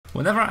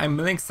Whenever I'm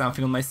milling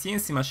something on my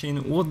CNC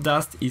machine, wood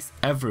dust is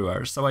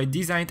everywhere, so I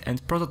designed and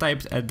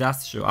prototyped a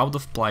dust shoe out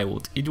of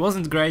plywood. It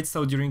wasn't great,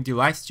 so during the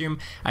live stream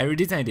I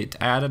redesigned it.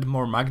 I added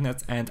more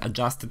magnets and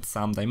adjusted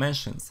some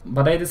dimensions.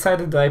 But I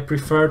decided that I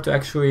prefer to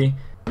actually,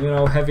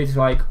 have it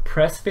like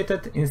press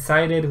fitted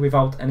inside it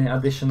without any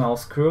additional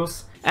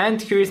screws.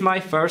 And here is my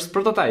first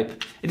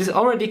prototype. It is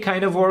already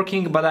kind of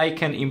working, but I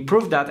can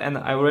improve that, and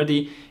I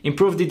already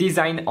improved the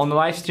design on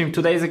live stream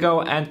 2 days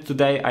ago, and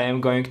today I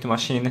am going to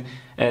machine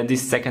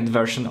this second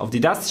version of the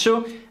dust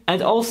shoe.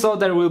 And also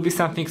there will be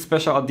something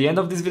special at the end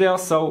of this video,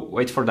 so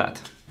wait for that.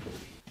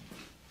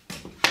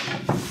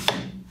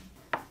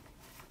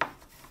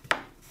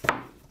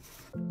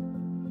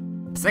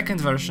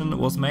 Second version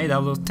was made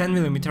out of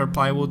 10mm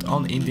plywood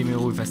on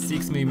IndyMill with a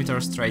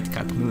 6mm straight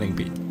cut milling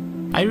bit.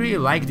 I really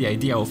like the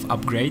idea of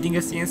upgrading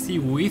a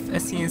CNC with a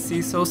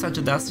CNC, so such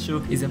a dust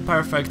shoe is a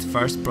perfect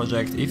first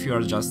project if you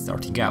are just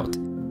starting out.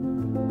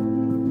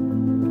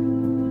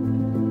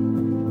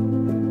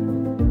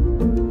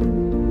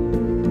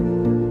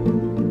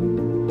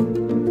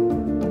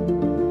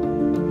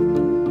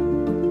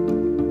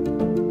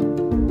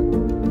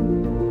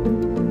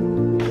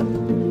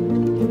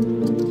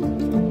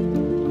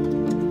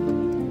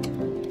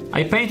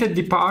 I painted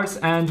the parts,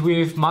 and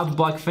with matte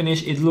black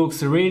finish it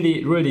looks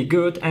really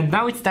good, and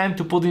now it's time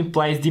to put in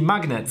place the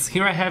magnets.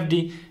 Here I have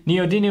the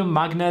neodymium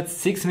magnets,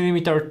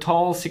 6mm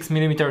tall,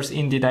 6mm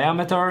in the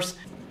diameters.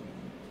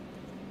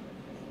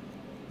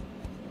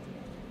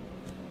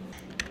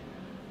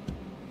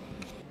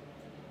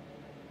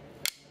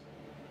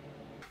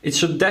 It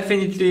should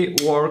definitely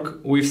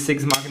work with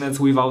 6 magnets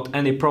without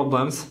any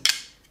problems,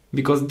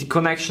 because the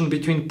connection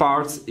between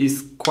parts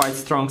is quite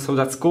strong, so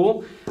that's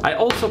cool. I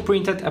also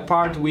printed a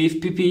part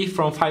with PP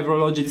from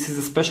 500W. This is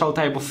a special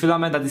type of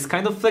filament that is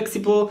kind of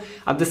flexible.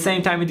 At the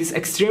same time, it is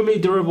extremely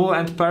durable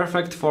and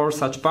perfect for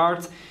such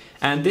parts.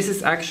 And this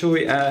is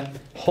actually a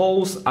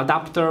hose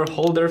adapter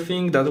holder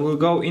thing that will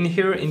go in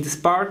here in this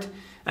part.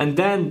 And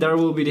then there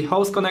will be the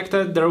hose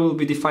connected, there will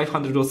be the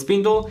 500W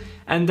spindle,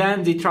 and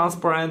then the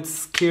transparent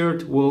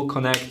skirt will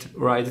connect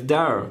right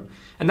there.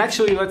 And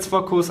actually, let's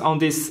focus on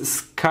this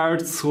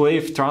skirt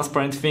sleeve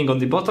transparent thing on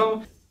the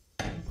bottom.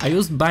 I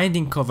used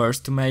binding covers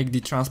to make the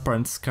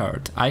transparent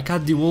skirt. I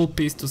cut the wool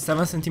piece to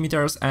 7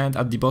 cm, and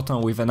at the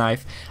bottom with a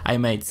knife I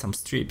made some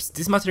strips.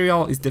 This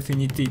material is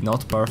definitely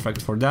not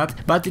perfect for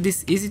that, but it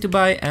is easy to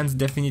buy and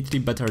definitely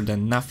better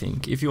than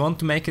nothing. If you want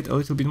to make it a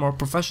little bit more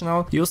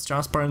professional, use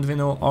transparent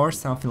vinyl or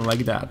something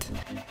like that.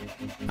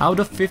 Out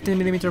of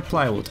 15mm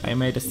plywood I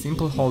made a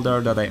simple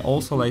holder that I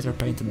also later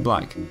painted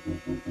black.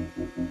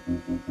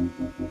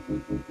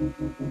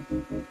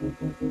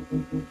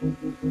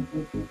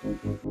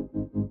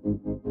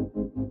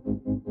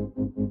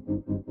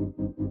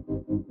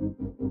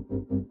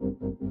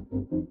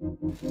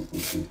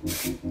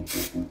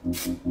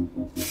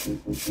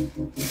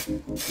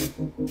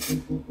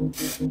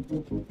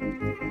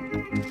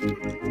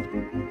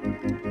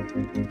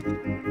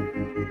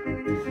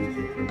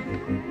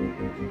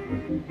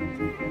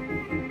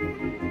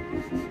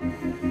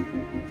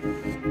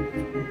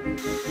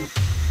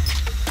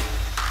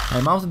 I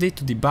mounted it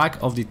to the back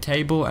of the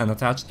table and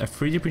attached a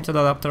 3D printed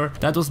adapter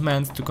that was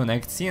meant to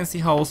connect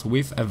CNC holes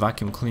with a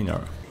vacuum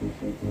cleaner.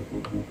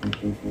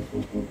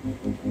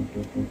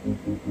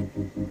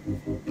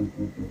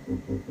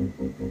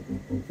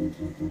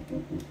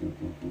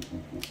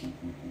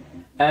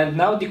 And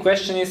now the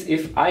question is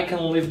if I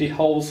can leave the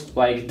holes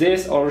like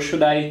this, or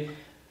should I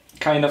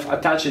kind of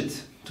attach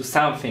it to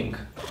something.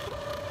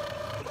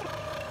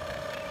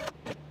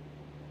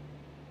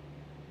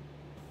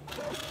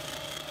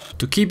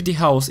 To keep the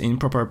hose in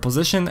proper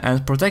position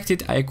and protect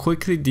it, I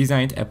quickly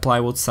designed a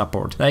plywood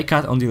support that I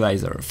cut on the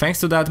laser. Thanks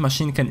to that,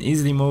 machine can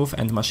easily move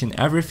and machine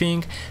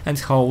everything, and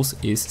hose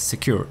is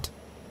secured.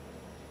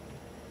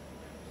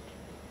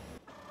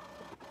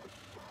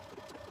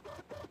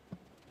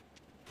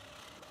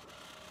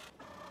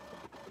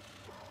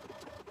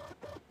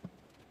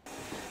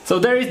 So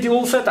there is the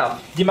whole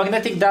setup. The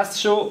magnetic dust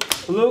shoe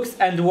looks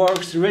and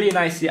works really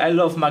nicely. I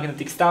love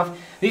magnetic stuff.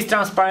 This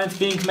transparent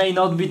thing may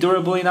not be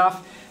durable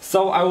enough,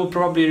 so I will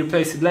probably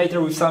replace it later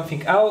with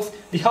something else.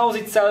 The hose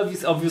itself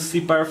is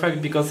obviously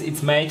perfect because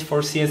it's made for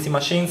CNC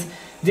machines.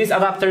 This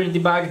adapter in the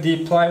back,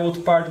 the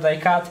plywood part that I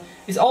cut,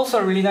 is also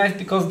really nice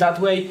because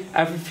that way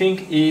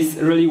everything is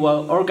really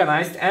well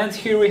organized. And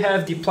here we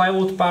have the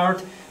plywood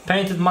part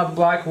painted matte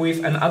black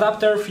with an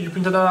adapter, 3D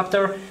printed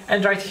adapter,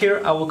 and right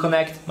here I will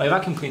connect my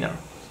vacuum cleaner.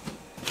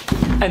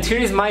 And here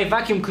is my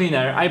vacuum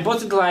cleaner. I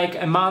bought it like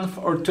a month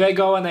or 2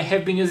 ago, and I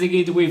have been using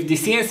it with the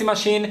CNC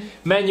machine,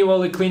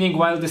 manually cleaning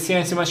while the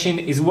CNC machine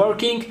is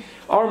working,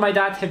 or my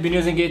dad have been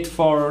using it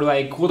for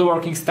like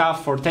woodworking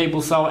stuff, for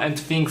table saw and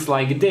things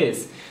like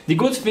this. The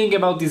good thing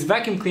about this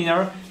vacuum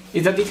cleaner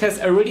is that it has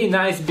a really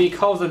nice big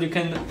hose that you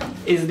can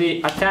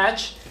easily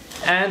attach,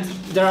 and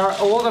there are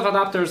a lot of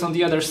adapters on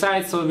the other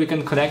side so we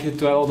can connect it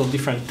to a lot of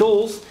different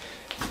tools.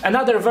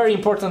 Another very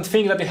important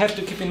thing that you have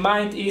to keep in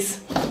mind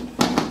is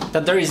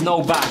that there is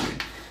no back.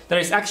 there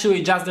is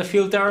actually just the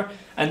filter,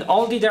 and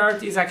all the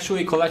dirt is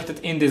actually collected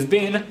in this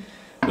bin,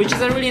 which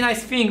is a really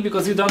nice thing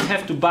because you don't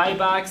have to buy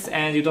bags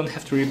and you don't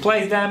have to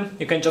replace them.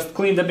 You can just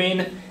clean the bin.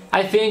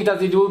 I think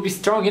that it will be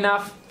strong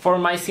enough for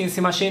my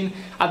CNC machine.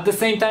 At the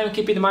same time,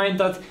 keep in mind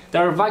that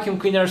there are vacuum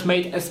cleaners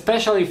made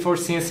especially for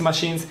CNC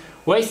machines,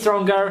 way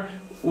stronger,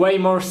 way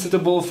more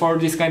suitable for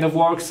this kind of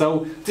work,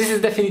 so this is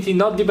definitely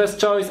not the best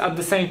choice. At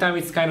the same time,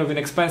 it's kind of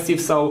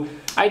inexpensive, so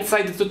I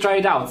decided to try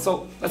it out.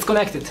 So let's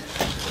connect it.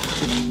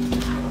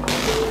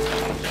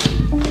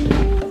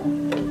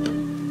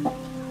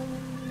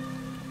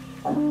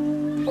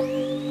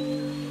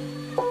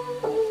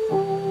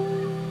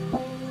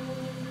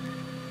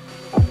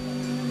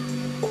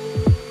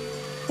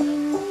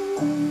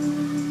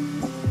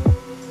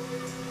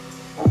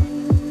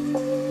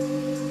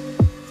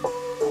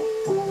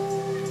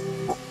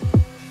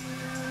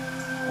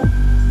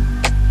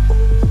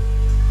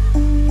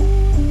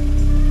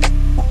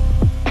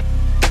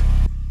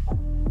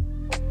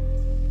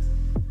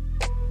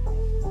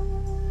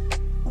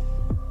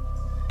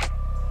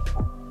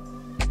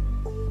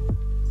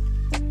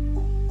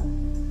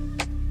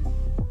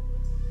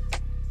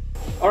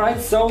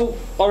 Alright, so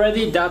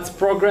already that's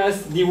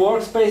progress. The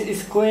workspace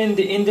is clean,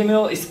 the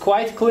IndyMill is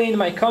quite clean,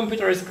 my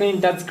computer is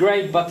clean, that's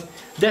great, but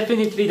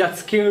definitely that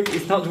skirt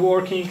is not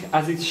working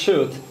as it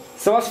should.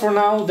 So as for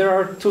now, there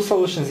are two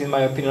solutions in my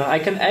opinion. I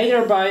can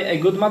either buy a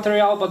good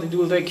material, but it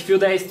will take a few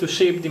days to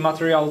ship the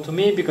material to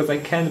me because I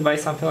can't buy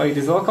something like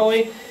this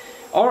locally,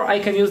 or I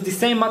can use the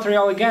same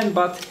material again,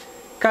 but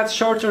cut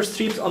shorter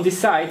strips on the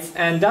sides,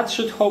 and that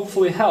should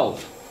hopefully help.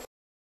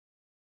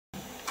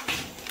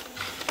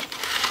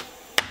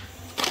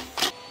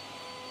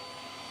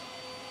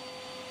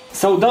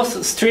 So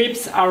those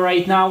strips are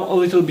right now a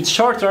little bit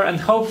shorter, and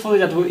hopefully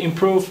that will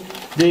improve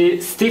the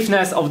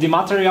stiffness of the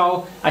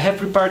material. I have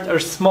prepared a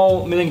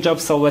small milling job,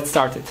 so let's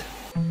start it.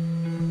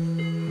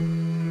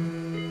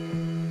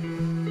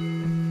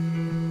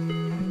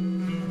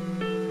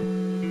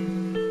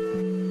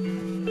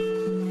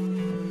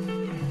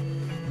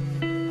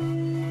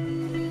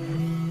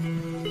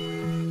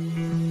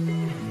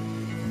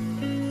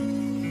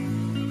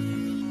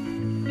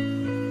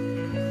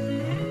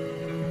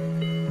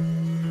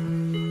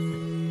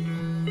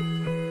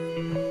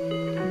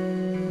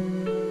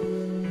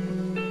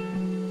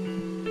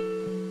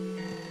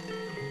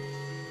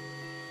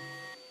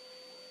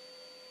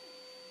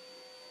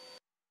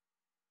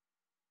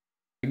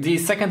 The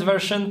second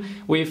version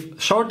with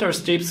shorter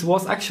strips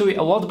was actually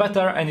a lot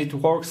better and it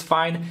works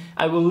fine.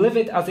 I will leave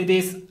it as it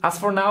is as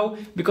for now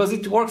because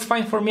it works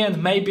fine for me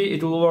and maybe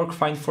it will work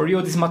fine for you.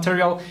 This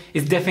material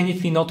is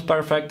definitely not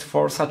perfect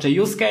for such a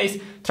use case.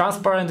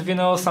 Transparent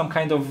vinyl, some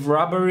kind of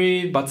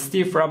rubbery but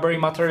stiff rubbery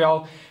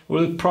material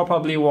will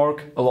probably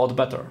work a lot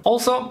better.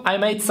 Also, I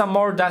made some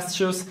more dust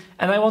shoes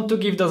and I want to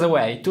give those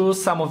away to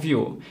some of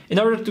you. In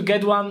order to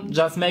get one,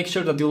 just make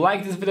sure that you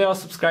like this video,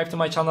 subscribe to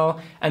my channel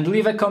and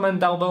leave a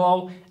comment down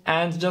below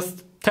and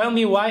just tell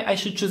me why I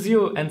should choose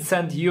you and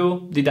send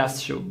you the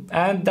dust shoe.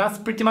 And that's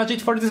pretty much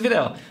it for this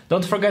video.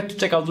 Don't forget to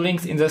check out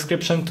links in the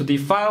description to the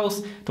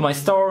files, to my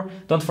store.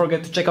 Don't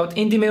forget to check out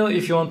IndyMill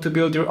if you want to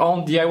build your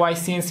own DIY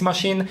CNC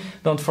machine.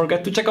 Don't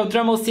forget to check out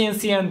Dremel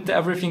CNC and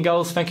everything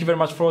else. Thank you very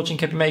much for watching.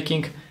 Happy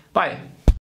making. Bye!